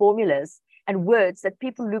understated formulas and words that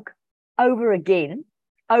people look over again,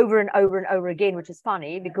 over and over and over again, which is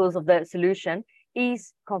funny because of the solution,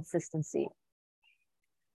 is consistency.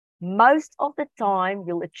 Most of the time,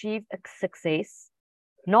 you'll achieve a success,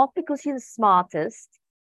 not because you're the smartest,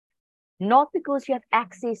 not because you have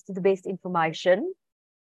access to the best information,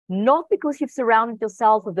 not because you've surrounded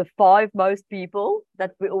yourself with the 5 most people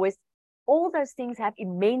that we always, all those things have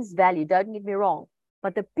immense value, don't get me wrong.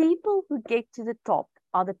 But the people who get to the top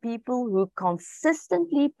are the people who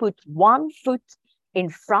consistently put one foot in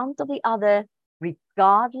front of the other,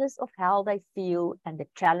 regardless of how they feel and the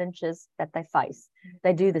challenges that they face.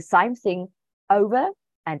 They do the same thing over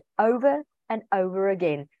and over and over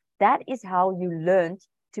again. That is how you learned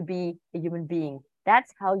to be a human being.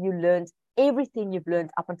 That's how you learned everything you've learned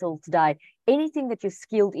up until today. Anything that you're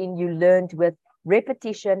skilled in, you learned with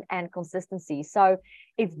repetition and consistency. So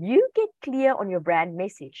if you get clear on your brand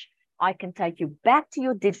message, I can take you back to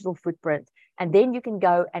your digital footprint, and then you can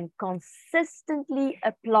go and consistently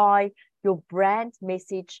apply your brand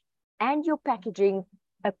message and your packaging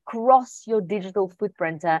across your digital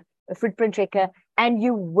footprint checker, and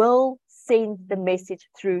you will send the message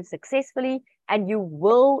through successfully, and you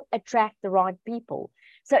will attract the right people.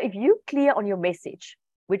 So if you're clear on your message,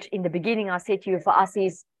 which in the beginning I said to you for us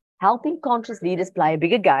is helping conscious leaders play a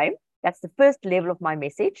bigger game. That's the first level of my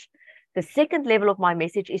message. The second level of my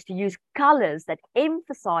message is to use colors that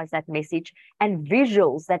emphasize that message and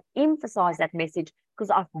visuals that emphasize that message,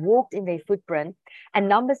 because I've walked in their footprint. And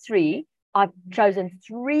number 3, I've chosen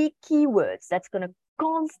 3 keywords that's going to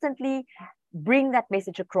constantly bring that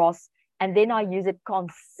message across. And then I use it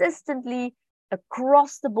consistently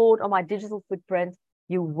across the board on my digital footprint.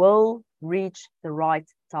 You will reach the right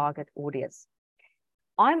target audience.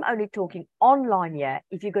 I'm only talking online here.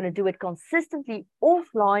 If you're going to do it consistently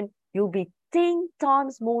offline, you'll be 10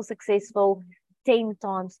 times more successful, 10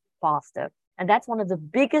 times faster. And that's one of the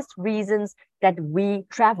biggest reasons that we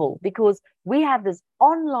travel, because we have this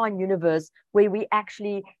online universe where we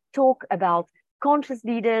actually talk about conscious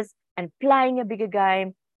leaders and playing a bigger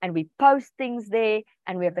game, and we post things there,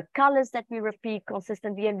 and we have the colors that we repeat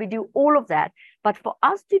consistently, and we do all of that. But for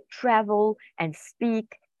us to travel and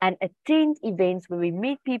speak and attend events where we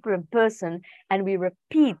meet people in person and we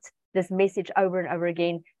repeat this message over and over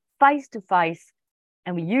again, face to face,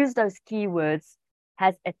 and we use those keywords,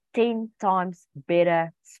 has a 10 times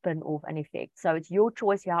better spin-off and effect. So it's your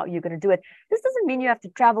choice how you're going to do it. This doesn't mean you have to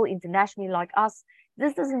travel internationally like us.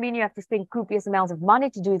 This doesn't mean you have to spend copious amounts of money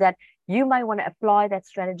to do that. You may want to apply that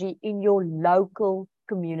strategy in your local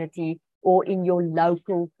community or in your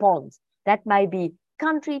local pond. That may be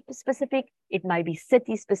country specific, it may be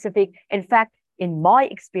city specific. In fact, in my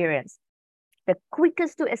experience, the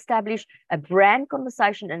quickest to establish a brand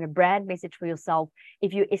conversation and a brand message for yourself,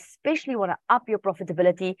 if you especially want to up your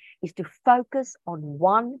profitability, is to focus on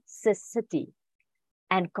one city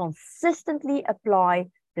and consistently apply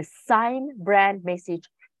the same brand message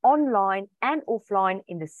online and offline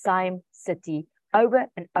in the same city over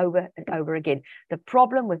and over and over again. The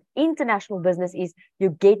problem with international business is you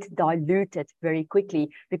get diluted very quickly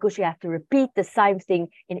because you have to repeat the same thing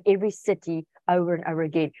in every city over and over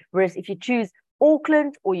again. Whereas if you choose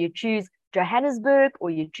Auckland, or you choose Johannesburg, or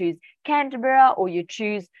you choose Canberra, or you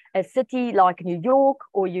choose a city like New York,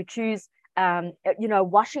 or you choose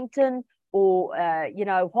Washington, or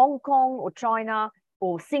Hong Kong, or China,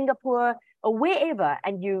 or Singapore, or wherever,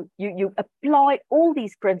 and you apply all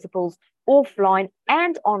these principles offline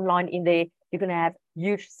and online in there, you're going to have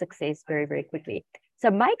huge success very, very quickly. So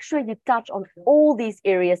make sure you touch on all these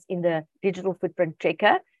areas in the digital footprint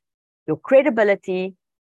checker. Your credibility,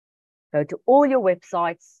 go to all your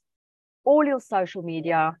websites, all your social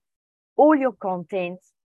media, all your content,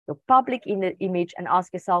 your public image, and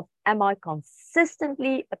ask yourself, am I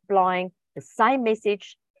consistently applying the same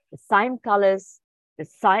message, the same colors, the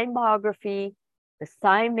same biography, the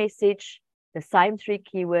same message, the same 3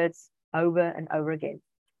 keywords over and over again?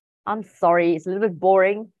 I'm sorry, it's a little bit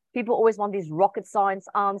boring. People always want these rocket science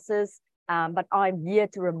answers, but I'm here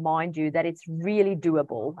to remind you that it's really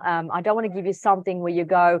doable. I don't want to give you something where you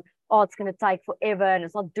go, oh, it's going to take forever and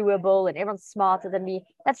it's not doable and everyone's smarter than me.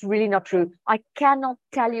 That's really not true. I cannot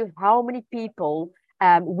tell you how many people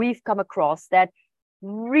we've come across that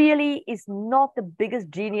really is not the biggest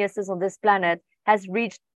geniuses on this planet, has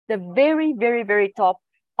reached the very, very, very top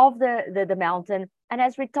of the mountain and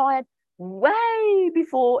has retired way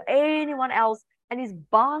before anyone else and is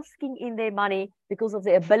basking in their money because of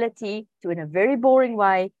the ability to, in a very boring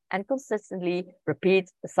way and consistently, repeat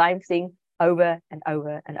the same thing over and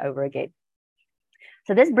over and over again.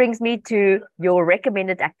 So this brings me to your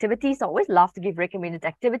recommended activities. I always love to give recommended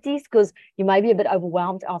activities because you may be a bit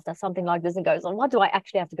overwhelmed after something like this and goes on, what do I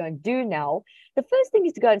actually have to go and do now? The first thing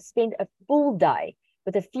is to go and spend a full day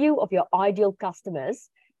with a few of your ideal customers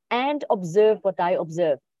and observe what they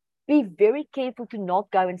observe. Be very careful to not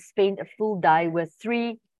go and spend a full day with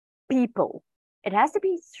 3 people. It has to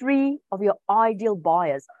be 3 of your ideal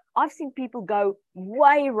buyers. I've seen people go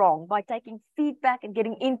way wrong by taking feedback and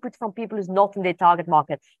getting input from people who's not in their target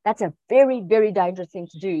market. That's a very, very dangerous thing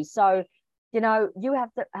to do. So, you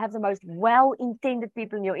have to have the most well-intended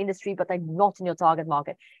people in your industry, but they're not in your target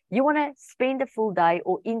market. You want to spend a full day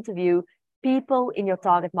or interview people in your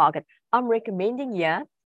target market. I'm recommending here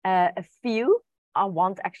a few. I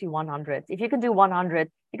want actually 100. If you can do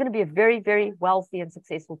 100, you're going to be a very, very wealthy and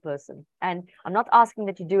successful person. And I'm not asking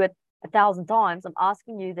that you do it 1,000 times. I'm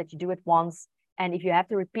asking you that you do it once. And if you have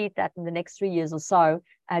to repeat that in the next 3 years or so,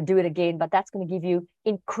 do it again. But that's going to give you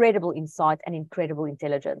incredible insight and incredible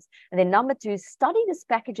intelligence. And then number 2, study this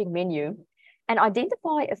packaging menu and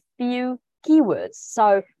identify a few keywords.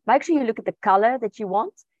 So make sure you look at the color that you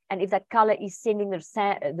want. And if that color is sending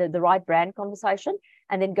the right brand conversation,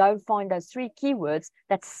 and then go and find those 3 keywords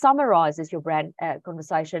that summarizes your brand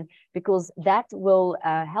conversation, because that will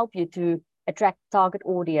help you to attract target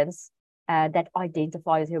audience that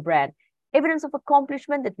identifies your brand. Evidence of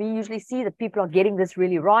accomplishment that we usually see that people are getting this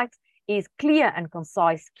really right is clear and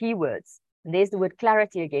concise keywords. And there's the word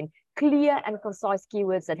clarity again. Clear and concise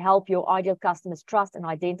keywords that help your ideal customers trust and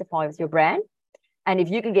identify with your brand. And if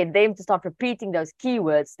you can get them to start repeating those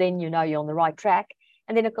keywords, then you know you're on the right track.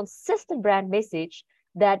 And then a consistent brand message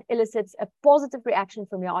that elicits a positive reaction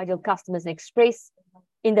from your ideal customers and express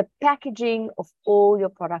in the packaging of all your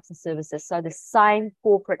products and services. So the same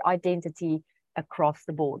corporate identity across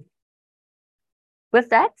the board. With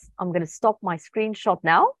that, I'm going to stop my screenshot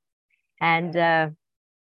now. And I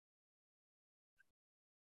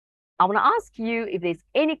want to ask you if there's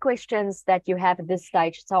any questions that you have at this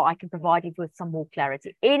stage so I can provide you with some more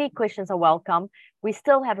clarity. Any questions are welcome. We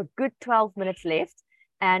still have a good 12 minutes left.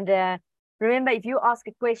 And remember, if you ask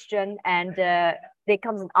a question and there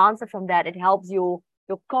comes an answer from that, it helps your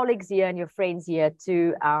colleagues here and your friends here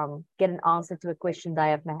to get an answer to a question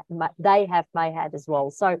they may had as well.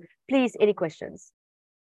 So please, any questions?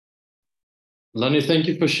 Landi, thank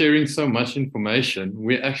you for sharing so much information.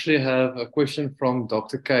 We actually have a question from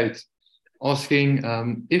Dr. Kate asking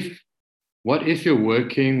what if you're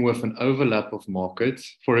working with an overlap of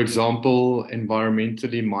markets, for example,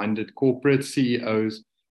 environmentally minded corporate CEOs,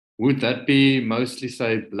 would that be mostly,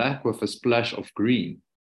 say, black with a splash of green?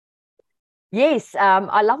 Yes,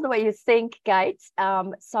 I love the way you think, Kate.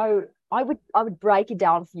 So I would break it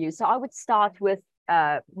down for you. So I would start with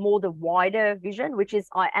more the wider vision, which is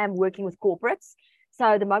I am working with corporates.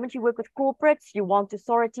 So the moment you work with corporates, you want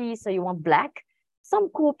authority, so you want black. Some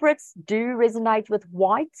corporates do resonate with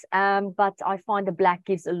white, but I find the black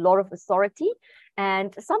gives a lot of authority,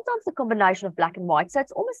 and sometimes a combination of black and white. So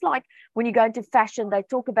it's almost like when you go into fashion, they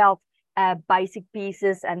talk about basic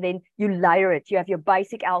pieces, and then you layer it. You have your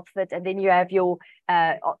basic outfit, and then you have your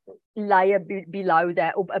layer below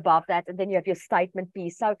that or above that, and then you have your statement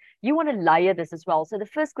piece. So you want to layer this as well. So the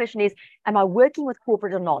first question is, am I working with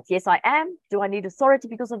corporate or not? Yes, I am. Do I need authority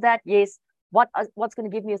because of that? Yes. What's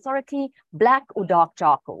going to give me authority? Black or dark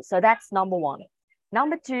charcoal. So that's number one.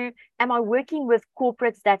 Number two, am I working with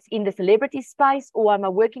corporates that's in the celebrity space, or am I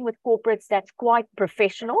working with corporates that's quite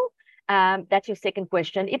professional? That's your second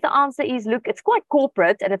question. If the answer is, look, it's quite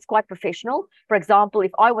corporate and it's quite professional. For example,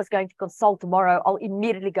 if I was going to consult tomorrow, I'll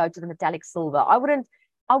immediately go to the metallic silver. I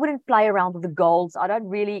wouldn't play around with the golds. I don't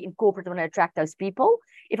really incorporate want to attract those people.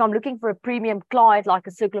 If I'm looking for a premium client, like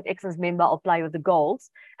a Circle of Excellence member, I'll play with the golds.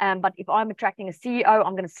 But if I'm attracting a CEO,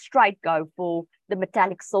 I'm going to straight go for the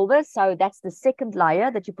metallic silver. So that's the second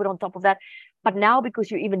layer that you put on top of that. But now,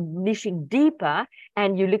 because you're even niching deeper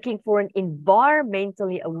and you're looking for an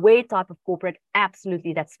environmentally aware type of corporate,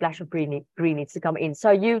 absolutely that splash of green needs to come in.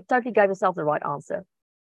 So you totally gave yourself the right answer.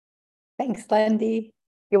 Thanks, Landi.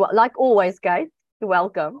 You're like always, Kate. You're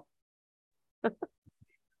welcome.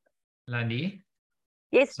 Landi?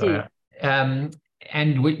 Yes, Steve.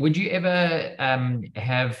 And would you ever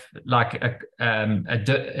have like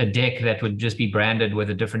a deck that would just be branded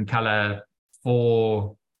with a different color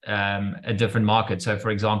for a different market? So,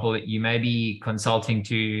 for example, you may be consulting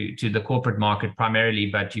to the corporate market primarily,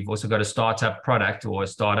 but you've also got a startup product or a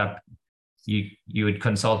startup. You would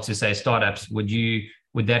consult to, say, startups.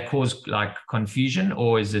 Would that cause like confusion,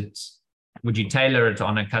 or would you tailor it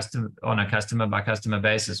on a customer by customer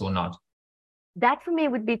basis or not? That for me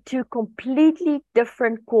would be two completely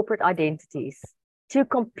different corporate identities. Two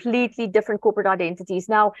completely different corporate identities.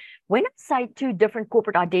 Now, when I say two different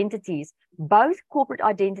corporate identities, both corporate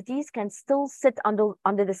identities can still sit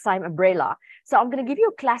under the same umbrella. So I'm going to give you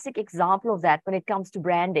a classic example of that when it comes to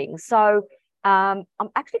branding. So I'm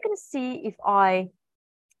actually going to see if I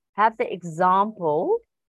have the example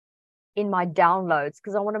in my downloads,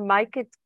 because I want to make it